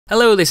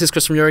Hello, this is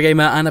Chris from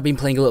Eurogamer, and I've been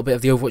playing a little bit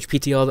of the Overwatch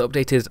PTR that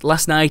updated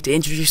last night. It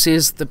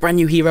introduces the brand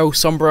new hero,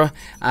 Sombra,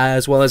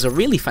 as well as a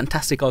really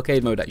fantastic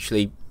arcade mode,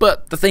 actually.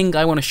 But the thing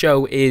I want to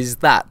show is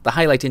the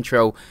highlight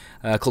intro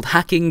called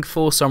Hacking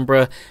for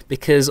Sombra,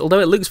 because although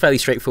it looks fairly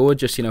straightforward,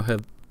 just, you know,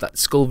 that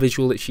skull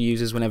visual that she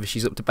uses whenever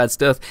she's up to bad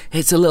stuff,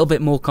 it's a little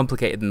bit more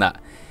complicated than that.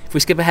 If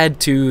we skip ahead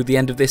to the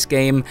end of this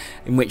game,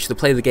 in which the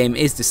play of the game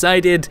is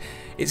decided,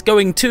 it's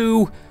going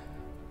to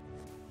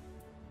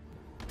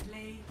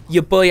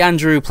your boy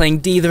Andrew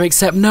playing Deether,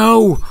 except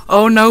no!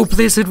 Oh no,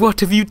 Blizzard, what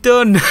have you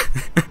done?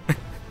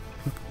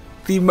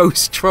 The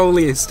most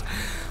trolliest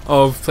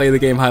of play the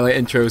game highlight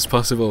intros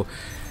possible.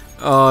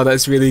 Oh,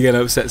 that's really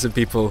gonna upset some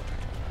people.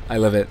 I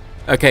love it.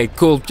 Okay,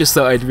 cool, just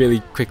thought I'd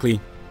really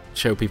quickly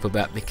show people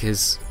that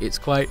because it's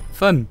quite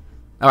fun.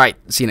 Alright,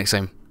 see you next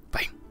time.